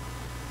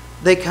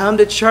 They come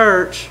to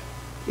church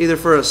either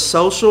for a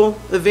social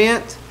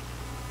event,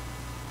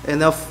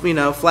 and they'll,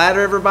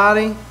 flatter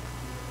everybody,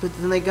 but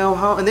then they go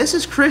home. And this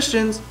is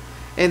Christians,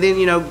 and then,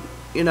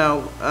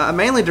 I'm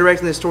mainly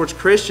directing this towards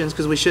Christians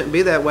because we shouldn't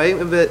be that way,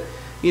 but,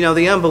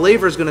 the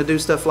unbeliever is going to do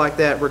stuff like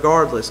that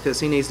regardless because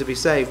he needs to be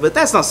saved. But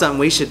that's not something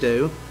we should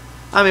do.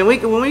 I mean,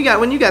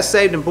 when you got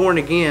saved and born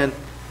again,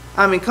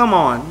 I mean, come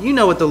on. You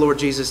know what the Lord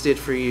Jesus did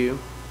for you.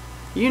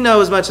 You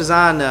know as much as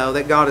I know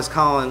that God is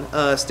calling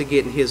us to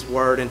get in His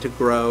Word and to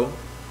grow.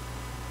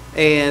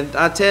 And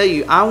I tell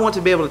you, I want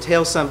to be able to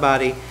tell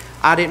somebody,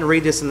 I didn't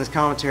read this in this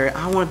commentary.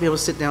 I want to be able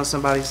to sit down with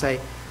somebody and say,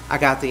 I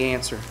got the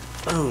answer.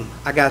 Boom,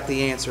 I got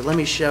the answer. Let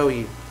me show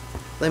you.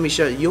 Let me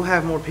show you. You'll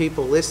have more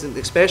people listen,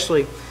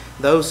 especially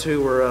those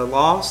who were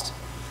lost.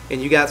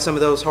 And you got some of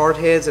those hard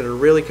heads that are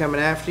really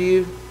coming after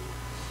you.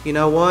 You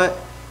know what?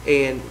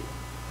 And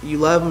you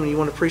love them and you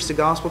want to preach the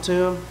gospel to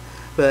them,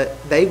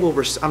 but they will.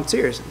 I'm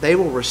serious. They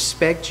will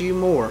respect you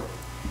more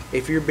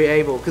if you're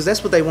able, because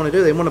that's what they want to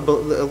do. They want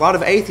to. A lot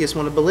of atheists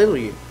want to belittle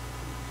you.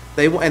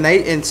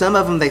 And some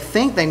of them, they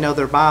think they know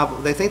their Bible.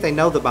 They think they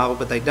know the Bible,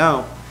 but they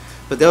don't.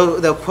 But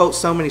they'll quote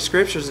so many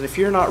scriptures, and if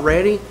you're not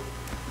ready,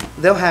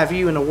 they'll have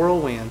you in a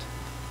whirlwind.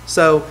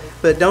 So,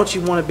 but don't you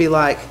want to be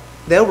like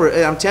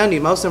I'm telling you,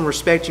 most of them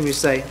respect you. And you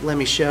say, "Let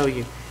me show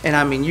you," and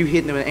I mean, you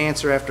hitting them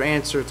answer after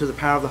answer through the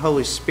power of the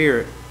Holy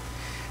Spirit.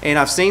 And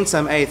I've seen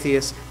some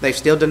atheists, they've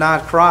still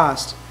denied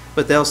Christ,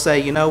 but they'll say,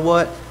 you know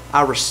what?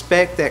 I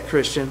respect that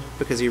Christian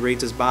because he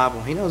reads his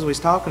Bible. He knows what he's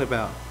talking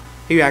about.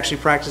 He actually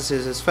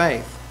practices his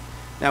faith.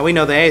 Now, we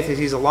know the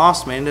atheist, he's a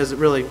lost man. It doesn't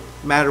really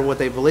matter what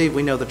they believe.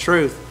 We know the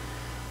truth.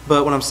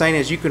 But what I'm saying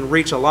is you can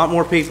reach a lot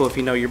more people if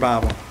you know your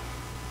Bible.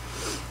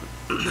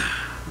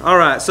 All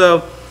right,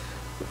 so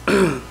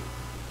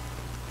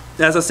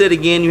as I said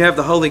again, you have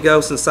the Holy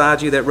Ghost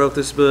inside you that wrote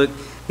this book.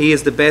 He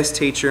is the best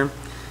teacher.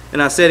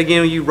 And I said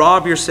again, you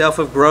rob yourself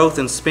of growth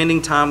and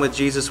spending time with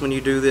Jesus when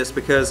you do this,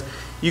 because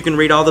you can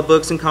read all the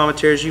books and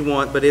commentaries you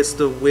want, but it's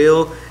the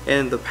will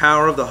and the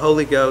power of the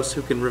Holy Ghost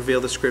who can reveal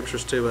the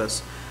Scriptures to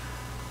us.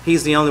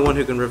 He's the only one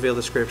who can reveal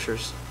the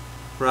Scriptures,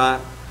 right?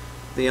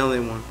 The only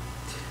one.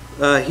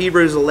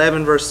 Hebrews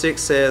 11 verse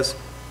 6 says,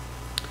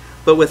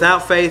 "But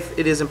without faith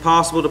it is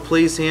impossible to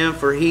please Him,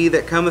 for he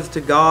that cometh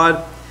to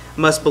God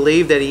must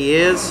believe that He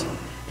is,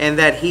 and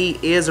that He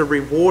is a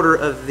rewarder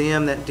of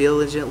them that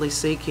diligently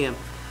seek Him."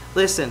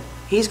 Listen,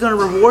 He's going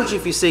to reward you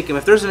if you seek Him.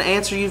 If there's an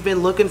answer you've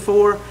been looking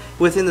for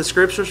within the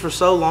Scriptures for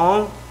so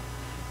long,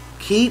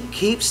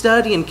 keep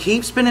studying,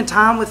 keep spending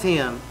time with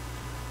Him.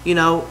 You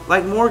know,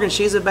 like Morgan,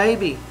 she's a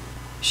baby.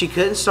 She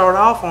couldn't start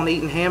off on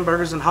eating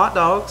hamburgers and hot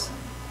dogs.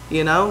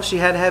 You know, she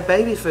had to have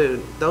baby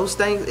food. Those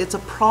things, it's a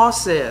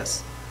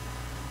process.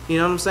 You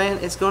know what I'm saying?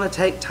 It's going to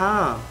take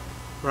time,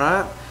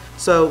 right?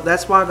 So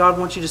that's why God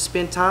wants you to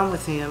spend time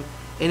with Him,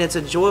 and it's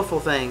a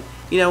joyful thing.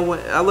 You know, when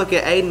I look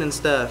at Aiden and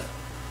stuff,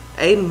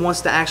 Aiden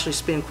wants to actually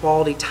spend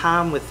quality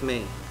time with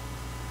me.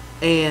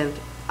 And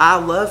I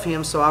love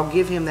him, so I'll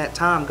give him that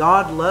time.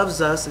 God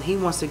loves us, and He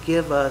wants to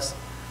give us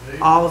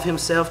all of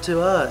Himself to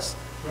us.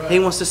 Right. He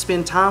wants to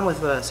spend time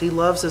with us. He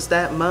loves us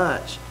that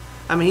much.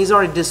 I mean, He's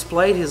already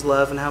displayed His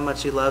love and how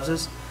much He loves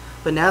us.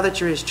 But now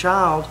that you're His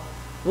child,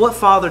 what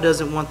father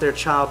doesn't want their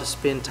child to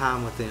spend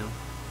time with them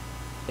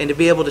and to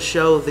be able to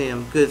show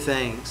them good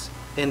things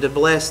and to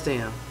bless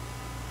them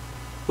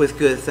with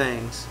good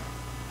things?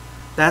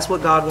 That's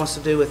what God wants to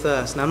do with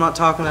us. And I'm not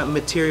talking about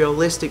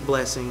materialistic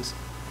blessings,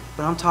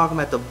 but I'm talking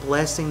about the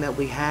blessing that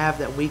we have,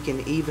 that we can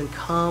even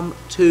come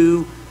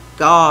to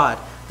God,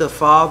 the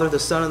Father, the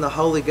Son, and the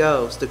Holy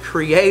Ghost, the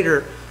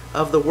Creator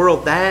of the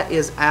world. That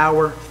is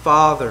our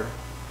Father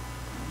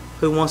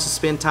who wants to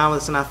spend time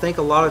with us. And I think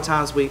a lot of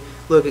times we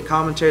look at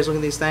commentaries, look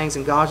at these things,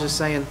 and God's just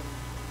saying,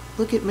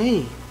 look at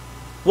me.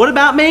 What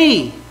about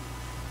me?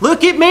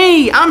 Look at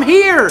me. I'm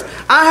here.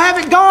 I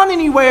haven't gone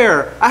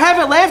anywhere. I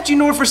haven't left you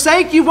nor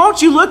forsake you.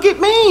 Won't you look at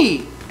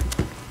me?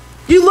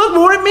 You look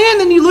more at men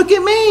than you look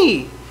at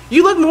me.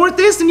 You look more at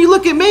this than you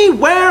look at me.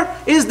 Where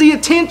is the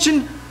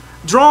attention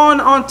drawn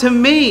onto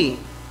me?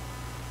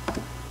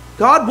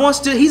 God wants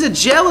to, He's a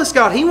jealous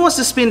God. He wants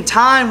to spend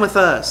time with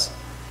us.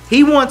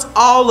 He wants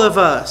all of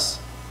us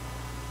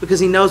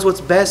because He knows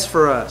what's best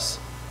for us.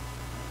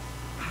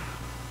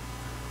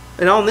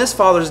 And on this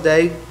Father's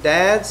Day,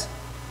 dads,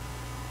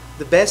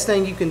 the best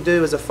thing you can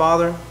do as a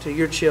father to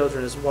your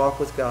children is walk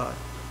with God,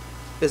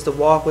 is to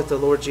walk with the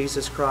Lord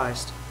Jesus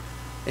Christ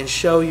and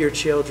show your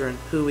children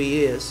who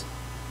He is.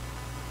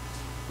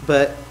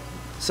 But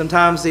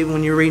sometimes even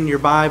when you're reading your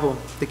Bible,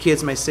 the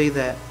kids may see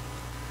that.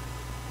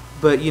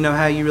 But you know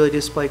how you really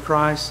display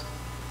Christ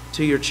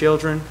to your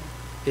children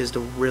is to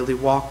really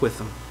walk with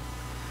them.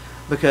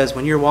 Because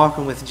when you're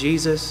walking with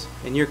Jesus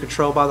and you're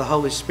controlled by the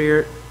Holy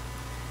Spirit,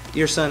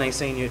 your son ain't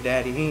seeing your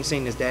daddy. He ain't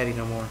seeing his daddy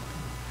no more.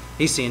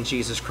 He's seeing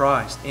Jesus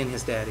Christ in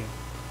his daddy.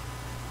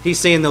 He's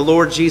seeing the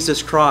Lord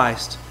Jesus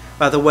Christ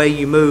by the way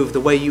you move,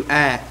 the way you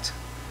act.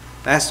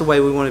 That's the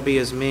way we want to be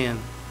as men.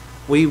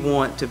 We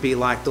want to be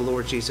like the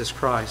Lord Jesus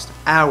Christ,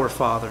 our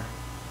Father.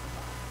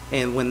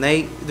 And when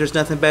there's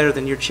nothing better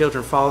than your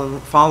children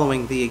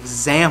following the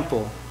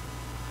example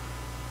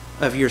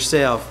of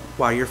yourself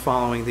while you're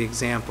following the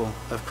example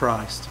of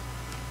Christ.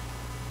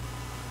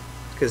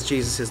 Because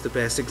Jesus is the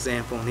best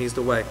example and He's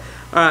the way.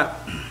 All right.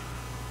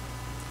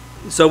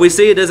 So we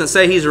see it doesn't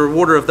say He's a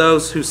rewarder of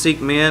those who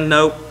seek men.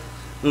 Nope.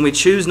 When we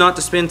choose not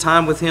to spend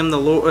time with Him,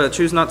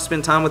 choose not to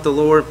spend time with the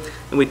Lord,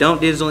 and we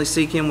don't diligently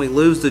seek Him, we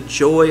lose the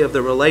joy of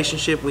the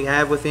relationship we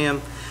have with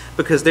Him,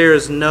 because there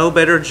is no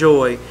better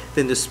joy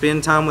than to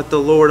spend time with the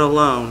Lord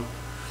alone.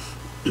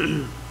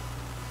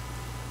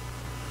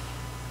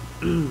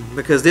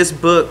 Because this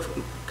book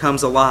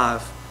comes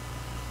alive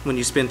when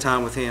you spend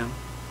time with Him.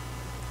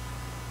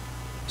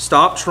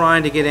 Stop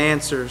trying to get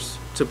answers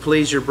to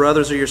please your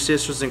brothers or your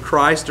sisters in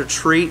Christ, or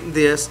treat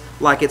this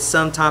like it's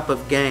some type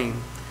of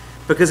game,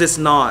 because it's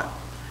not.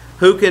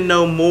 Who can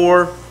know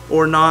more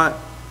or not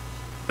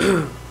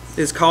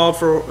is called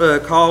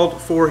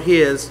for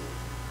His.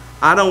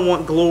 I don't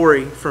want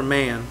glory from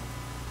man,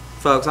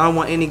 folks. I don't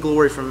want any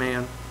glory from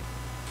man.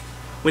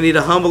 We need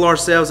to humble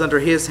ourselves under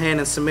His hand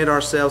and submit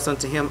ourselves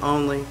unto Him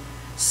only.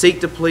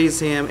 Seek to please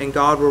Him, and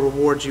God will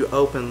reward you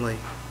openly.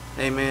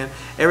 Amen.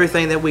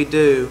 Everything that we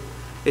do,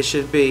 it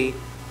should be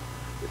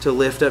to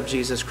lift up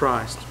Jesus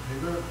Christ.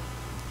 Amen.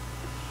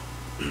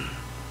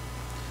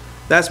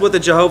 That's what the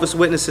Jehovah's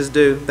Witnesses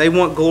do. They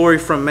want glory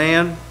from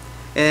man, and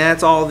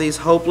that's all these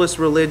hopeless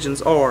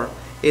religions are.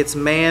 It's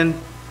man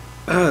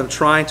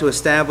trying to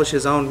establish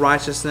his own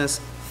righteousness,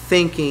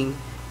 thinking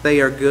they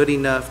are good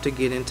enough to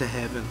get into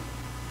heaven.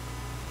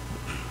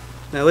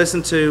 Now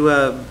listen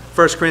to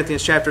 1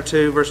 Corinthians chapter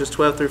 2, verses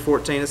 12 through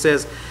 14. It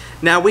says,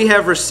 "Now we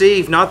have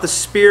received not the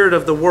spirit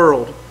of the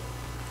world,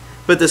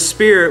 but the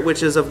Spirit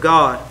which is of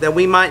God, that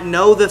we might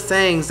know the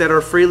things that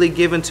are freely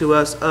given to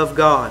us of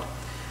God.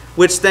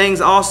 Which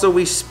things also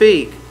we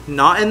speak,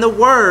 not in the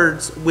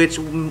words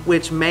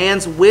which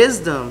man's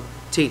wisdom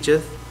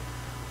teacheth,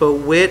 but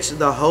which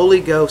the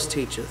Holy Ghost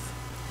teacheth,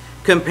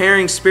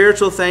 comparing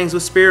spiritual things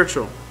with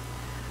spiritual."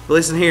 But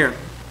listen here.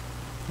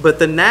 "But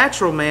the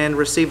natural man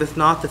receiveth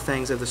not the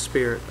things of the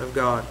Spirit of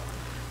God,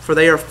 for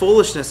they are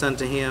foolishness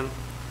unto him,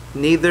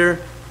 neither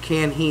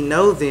can he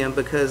know them,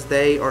 because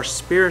they are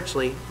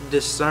spiritually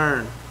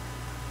discerned."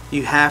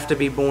 You have to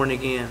be born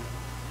again.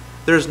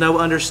 There's no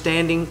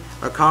understanding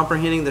or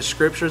comprehending the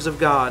Scriptures of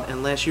God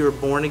unless you are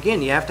born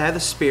again. You have to have the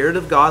Spirit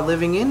of God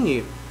living in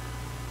you.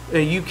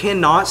 You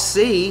cannot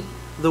see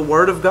the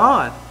Word of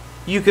God.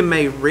 You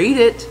may read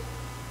it,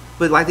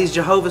 but like these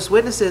Jehovah's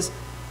Witnesses,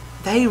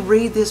 they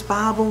read this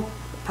Bible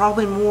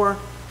probably more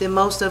than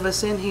most of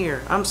us in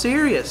here. I'm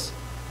serious.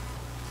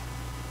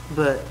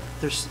 But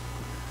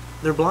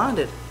they're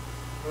blinded.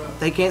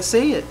 They can't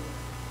see it.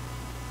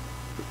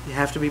 You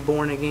have to be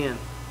born again.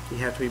 You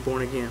have to be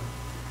born again.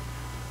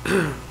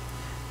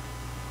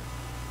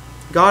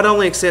 God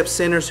only accepts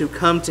sinners who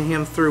come to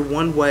Him through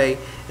one way,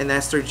 and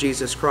that's through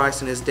Jesus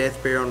Christ and His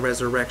death, burial, and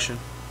resurrection.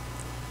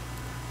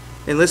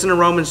 And listen to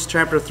Romans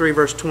chapter 3,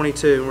 verse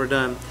 22, and we're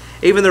done.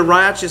 "Even the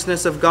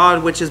righteousness of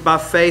God, which is by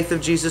faith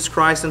of Jesus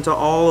Christ, unto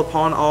all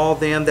upon all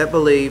them that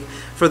believe.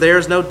 For there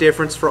is no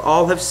difference, for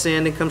all have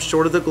sinned and come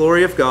short of the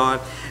glory of God,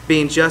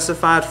 being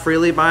justified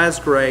freely by His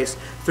grace,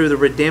 through the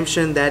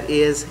redemption that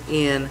is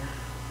in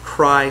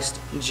Christ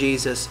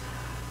Jesus."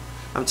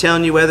 I'm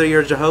telling you, whether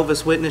you're a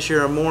Jehovah's Witness,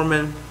 you're a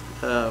Mormon,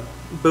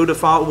 Buddha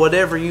follower,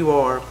 whatever you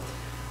are,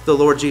 the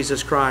Lord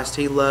Jesus Christ,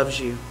 He loves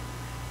you.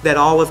 That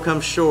all have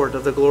come short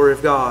of the glory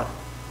of God.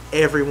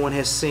 Everyone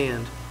has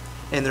sinned.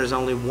 And there's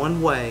only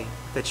one way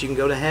that you can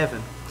go to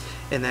heaven,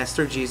 and that's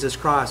through Jesus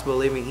Christ,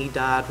 believing He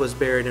died, was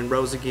buried, and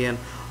rose again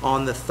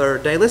on the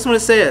third day. Listen to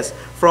what it says.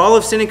 "For all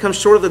have sinned and come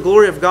short of the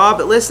glory of God."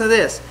 But listen to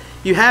this.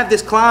 You have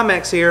this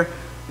climax here.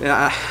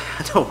 I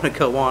don't want to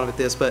go on with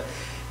this, but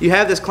you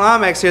have this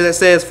climax here that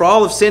says, "For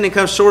all have sinned and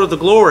come short of the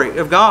glory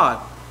of God."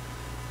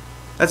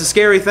 That's a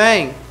scary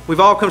thing.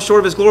 We've all come short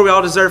of His glory. We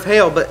all deserve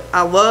hell. But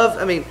I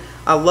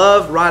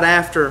love right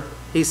after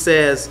He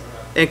says,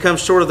 "and come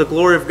short of the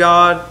glory of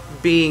God,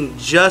 being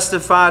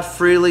justified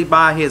freely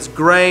by His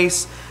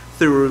grace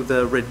through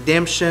the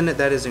redemption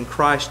that is in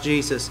Christ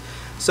Jesus."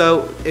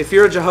 So if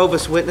you're a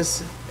Jehovah's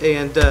Witness,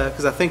 and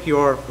because I think you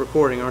are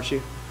recording, aren't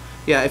you?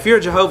 Yeah, if you're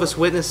a Jehovah's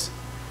Witness,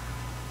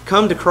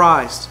 come to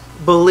Christ.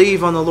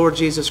 Believe on the Lord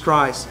Jesus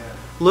Christ.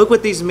 Look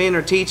what these men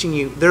are teaching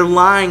you. They're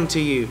lying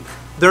to you.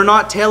 They're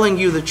not telling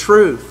you the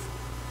truth.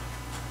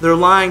 They're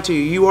lying to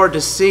you. You are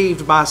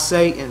deceived by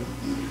Satan.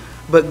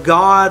 But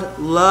God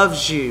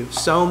loves you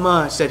so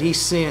much that He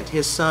sent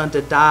His Son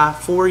to die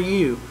for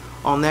you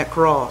on that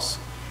cross.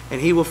 And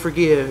He will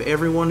forgive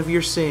every one of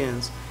your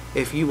sins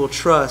if you will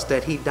trust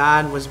that He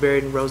died and was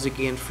buried and rose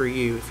again for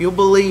you. If you'll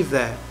believe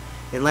that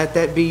and let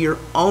that be your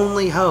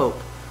only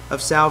hope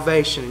of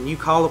salvation, and you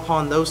call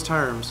upon those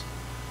terms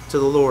to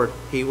the Lord,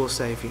 He will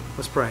save you.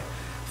 Let's pray.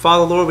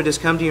 Father, Lord, we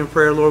just come to You in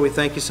prayer. Lord, we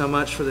thank You so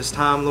much for this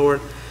time, Lord.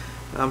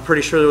 I'm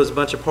pretty sure there was a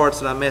bunch of parts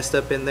that I messed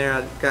up in there.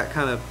 I got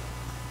kind of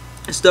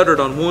stuttered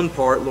on one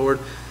part, Lord.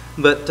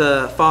 But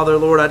Father,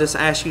 Lord, I just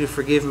ask You to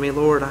forgive me,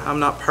 Lord. I'm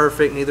not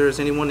perfect, neither is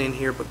anyone in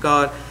here. But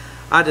God,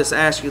 I just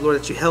ask You, Lord,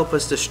 that You help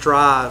us to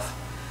strive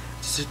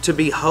to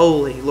be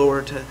holy,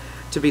 Lord,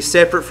 to be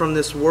separate from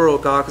this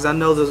world, God, because I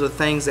know those are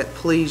things that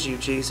please You,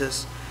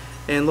 Jesus.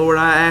 And Lord,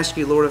 I ask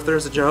You, Lord, if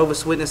there's a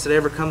Jehovah's Witness that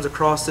ever comes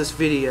across this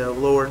video,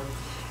 Lord,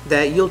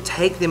 that You'll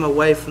take them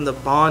away from the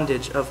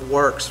bondage of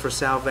works for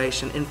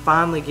salvation and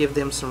finally give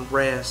them some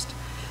rest,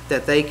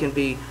 that they can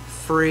be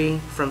free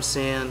from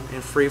sin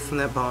and free from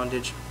that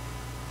bondage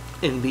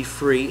and be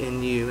free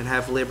in You and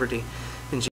have liberty.